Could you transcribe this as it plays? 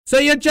So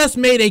you just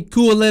made a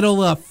cool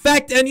little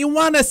effect and you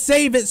want to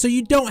save it so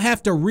you don't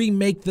have to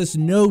remake this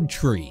node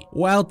tree.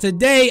 Well,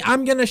 today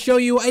I'm going to show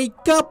you a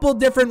couple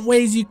different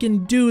ways you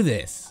can do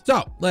this.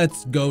 So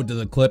let's go to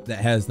the clip that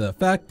has the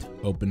effect,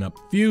 open up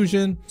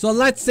Fusion. So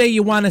let's say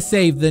you want to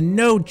save the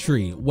node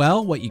tree.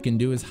 Well, what you can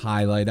do is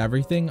highlight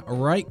everything,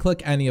 right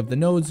click any of the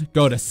nodes,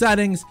 go to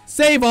settings,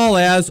 save all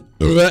as,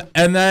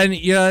 and then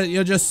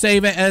you'll just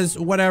save it as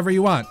whatever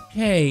you want.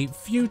 Hey,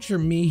 future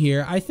me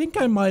here. I think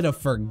I might have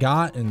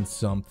forgotten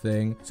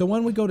something. So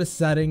when we go to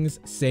settings,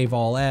 save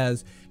all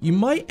as, you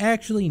might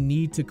actually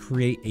need to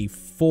create a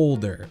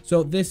folder.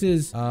 So this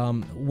is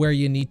where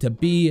you need to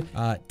be.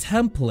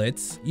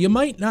 Templates. You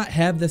might not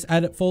have this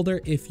edit folder.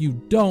 If you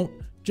don't,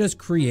 just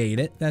create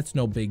it. That's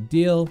no big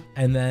deal.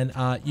 And then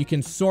you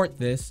can sort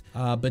this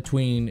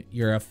between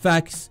your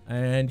effects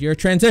and your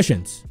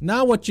transitions.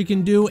 Now what you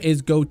can do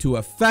is go to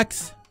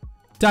effects,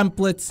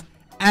 templates,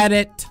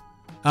 edit,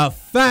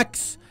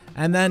 effects,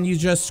 and then you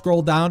just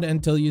scroll down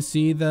until you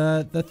see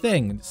the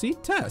thing. See,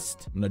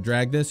 test. I'm gonna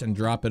drag this and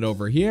drop it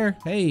over here.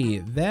 Hey,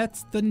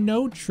 that's the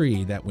node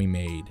tree that we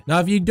made.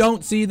 Now, if you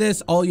don't see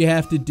this, all you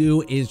have to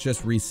do is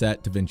just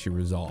reset Davinci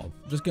Resolve.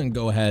 I'm just gonna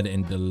go ahead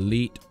and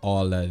delete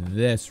all of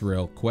this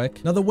real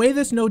quick. Now, the way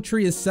this node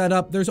tree is set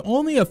up, there's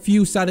only a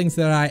few settings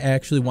that I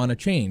actually wanna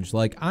change.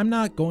 Like, I'm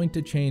not going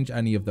to change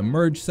any of the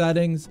merge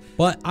settings,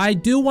 but I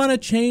do wanna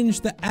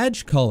change the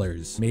edge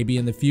colors. Maybe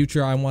in the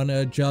future, I wanna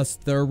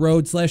adjust the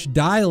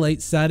road/dial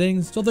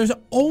settings. So there's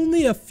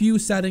only a few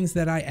settings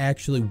that I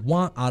actually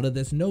want out of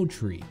this node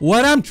tree.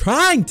 What I'm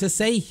trying to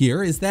say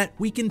here is that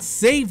we can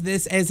save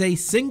this as a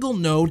single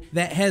node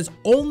that has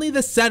only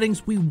the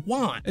settings we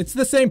want. It's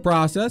the same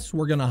process.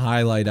 We're going to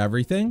highlight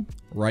everything,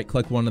 right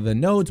click one of the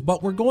nodes,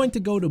 but we're going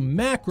to go to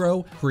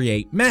macro,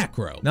 create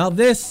macro. Now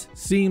this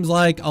seems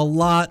like a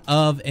lot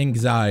of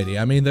anxiety.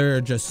 I mean, there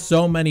are just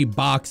so many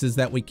boxes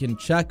that we can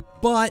check,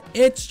 but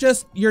it's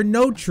just your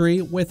node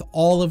tree with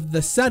all of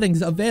the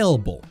settings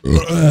available.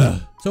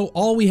 So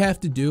all we have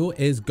to do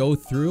is go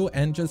through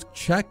and just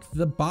check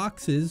the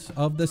boxes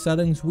of the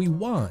settings we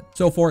want.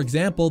 So for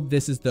example,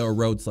 this is the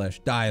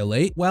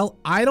road/dilate. Well,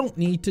 I don't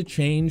need to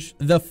change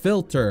the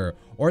filter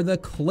or the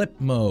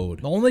clip mode.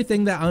 The only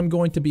thing that I'm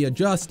going to be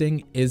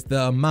adjusting is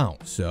the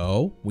amount.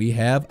 So we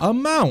have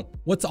amount.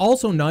 What's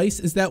also nice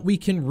is that we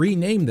can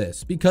rename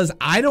this because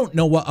I don't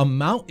know what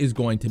amount is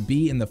going to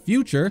be in the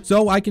future.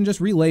 So I can just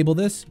relabel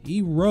this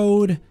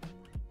erode/dilate.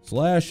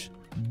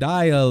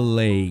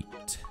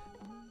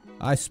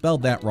 I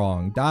spelled that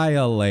wrong.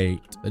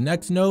 Dilate. The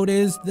next node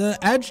is the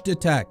edge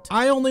detect.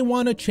 I only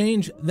want to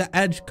change the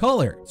edge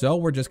color. So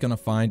we're just going to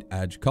find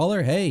edge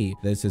color. Hey,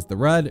 this is the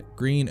red,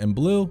 green, and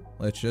blue.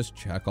 Let's just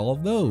check all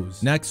of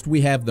those. Next,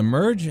 we have the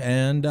merge,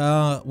 and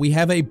we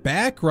have a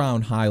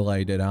background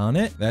highlighted on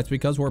it. That's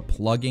because we're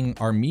plugging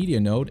our media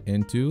node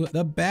into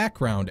the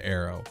background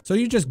arrow. So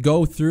you just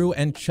go through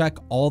and check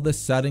all the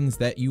settings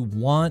that you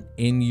want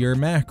in your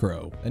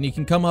macro. Then you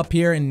can come up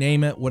here and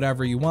name it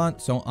whatever you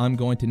want. So I'm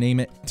going to name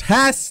it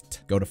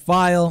test. Go to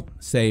file,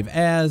 save it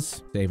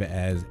as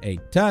a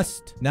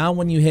test. Now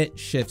when you hit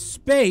shift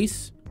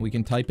space, we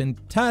can type in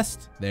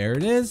test. There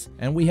it is.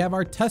 And we have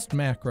our test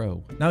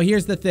macro. Now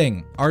here's the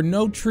thing. Our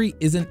node tree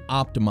isn't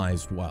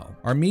optimized well.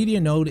 Our media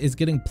node is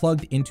getting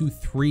plugged into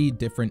 3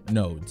 different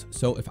nodes.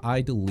 So if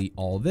I delete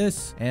all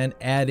this and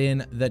add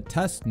in the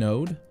test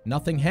node,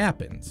 nothing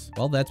happens.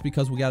 Well, that's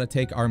because we got to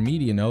take our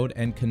media node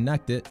and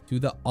connect it to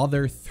the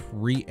other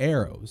 3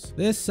 arrows.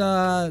 This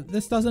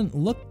doesn't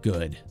look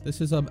good.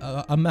 This is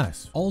a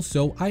mess.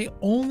 Also, I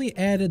only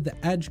added the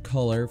edge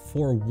color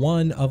for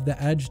one of the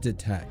edge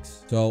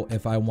detects. So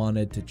if I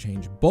wanted to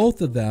change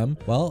both of them,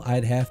 well,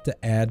 I'd have to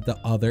add the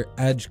other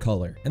edge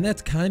color. And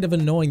that's kind of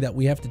annoying that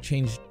we have to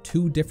change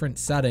 2 different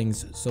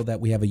settings so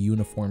that we have a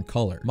uniform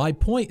color. My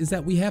point is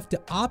that we have to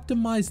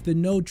optimize the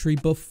node tree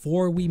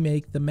before we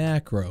make the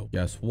macro.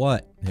 Guess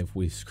what? If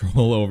we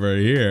scroll over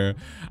here,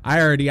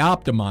 I already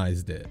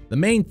optimized it. The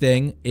main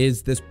thing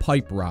is this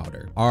pipe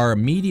router. Our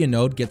media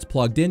node gets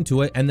plugged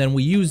into it, and then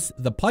we use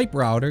the pipe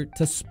router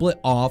to split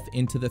off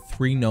into the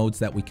 3 nodes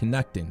that we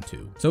connect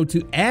into. So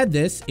to add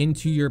this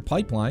into your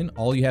pipeline,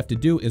 all you have to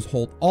do is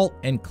hold Alt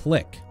and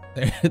click.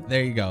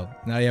 There you go.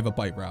 Now you have a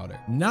pipe router.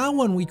 Now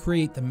when we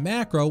create the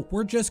macro,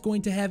 we're just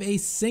going to have a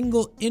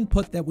single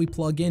input that we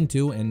plug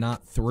into and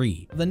not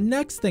 3. The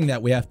next thing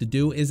that we have to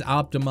do is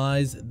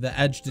optimize the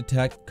edge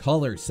detect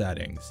color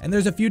settings. And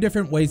there's a few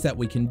different ways that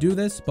we can do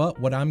this, but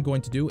what I'm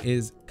going to do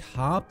is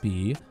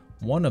copy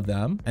one of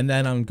them, and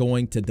then I'm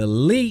going to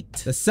delete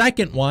the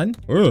second one,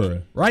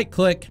 right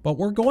click, but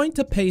we're going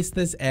to paste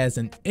this as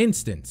an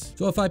instance.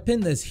 So if I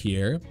pin this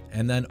here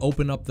and then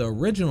open up the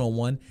original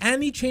one,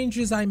 any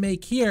changes I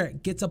make here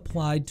gets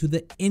applied to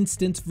the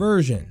instance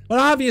version. But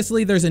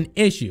obviously there's an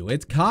issue.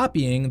 It's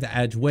copying the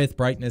edge width,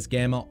 brightness,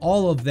 gamma,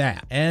 all of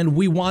that. And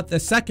we want the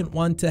second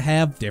one to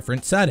have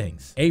different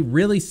settings. A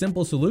really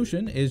simple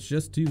solution is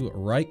just to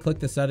right click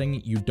the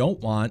setting you don't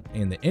want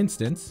in the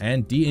instance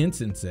and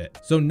de-instance it.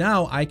 So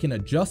now I can can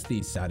adjust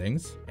these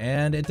settings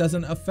and it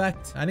doesn't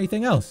affect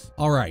anything else.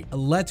 All right,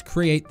 let's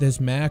create this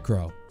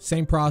macro.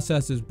 Same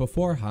process as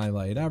before,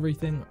 highlight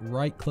everything,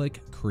 right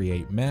click,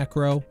 create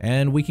macro,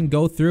 and we can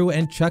go through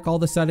and check all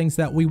the settings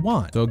that we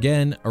want. So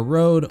again,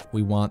 erode,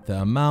 we want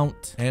the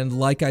amount. And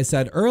like I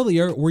said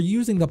earlier, we're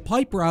using the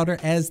pipe router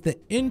as the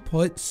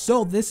input.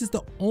 So this is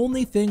the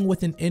only thing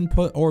with an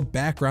input or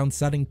background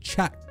setting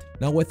checked.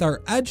 Now with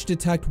our edge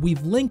detect,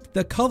 we've linked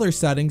the color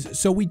settings,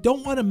 so we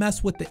don't want to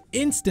mess with the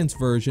instance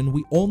version.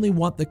 We only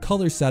want the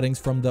color settings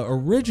from the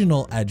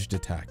original edge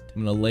detect.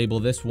 I'm going to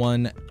label this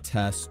one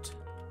test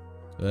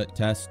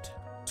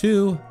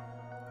 2,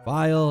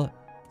 file,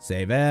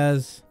 save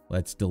as.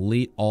 Let's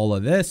delete all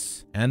of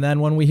this. And then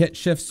when we hit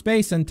shift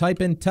space and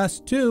type in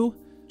test 2,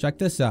 check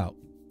this out.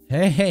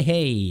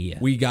 Hey,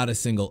 we got a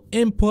single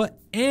input,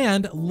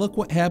 and look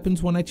what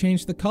happens when I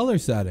change the color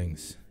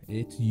settings.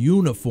 It's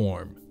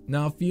uniform.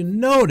 Now, if you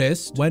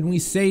noticed, when we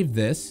saved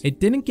this, it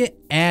didn't get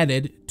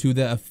added to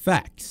the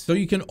effects. So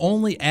you can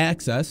only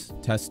access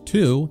test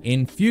 2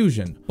 in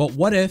Fusion. But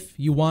what if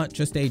you want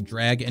just a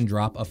drag and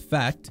drop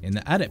effect in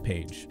the edit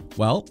page?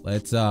 Well,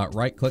 let's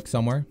right click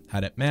somewhere,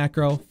 edit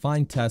macro,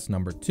 find test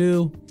number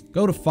 2,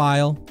 go to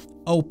file,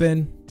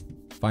 open,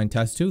 find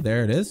test 2,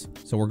 there it is.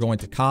 So we're going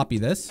to copy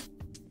this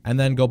and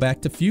then go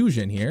back to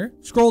Fusion here.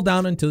 Scroll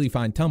down until you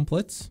find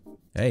templates.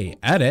 Hey,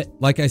 edit.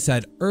 Like I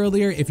said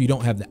earlier, if you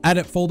don't have the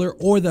edit folder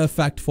or the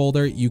effect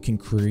folder, you can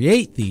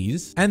create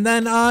these and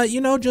then,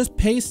 just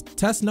paste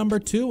test number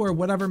 2 or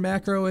whatever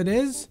macro it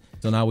is.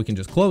 So now we can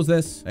just close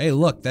this. Hey,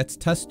 look, that's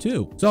test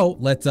 2. So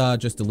let's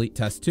just delete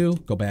test 2,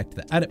 go back to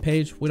the edit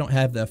page. We don't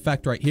have the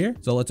effect right here.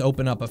 So let's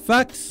open up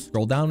effects,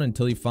 scroll down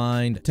until you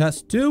find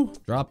test 2,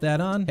 drop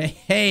that on.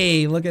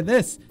 Hey, look at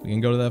this. We can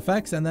go to the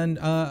effects and then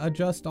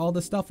adjust all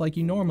the stuff like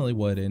you normally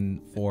would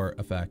for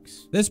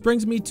effects. This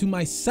brings me to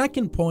my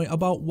second point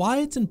about why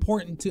it's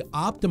important to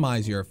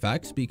optimize your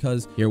effects,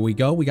 because here we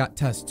go. We got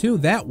test 2,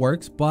 that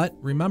works, but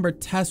remember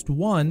test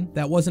 1,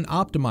 that wasn't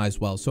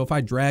optimized well. So if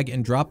I drag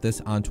and drop this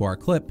onto our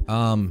clip,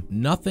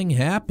 nothing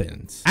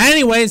happens.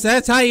 Anyways,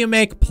 that's how you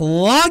make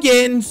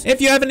plugins. If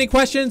you have any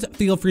questions,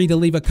 feel free to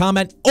leave a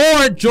comment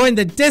or join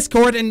the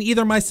Discord and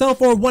either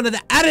myself or one of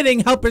the editing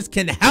helpers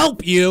can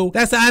help you.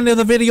 That's the end of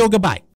the video. Goodbye.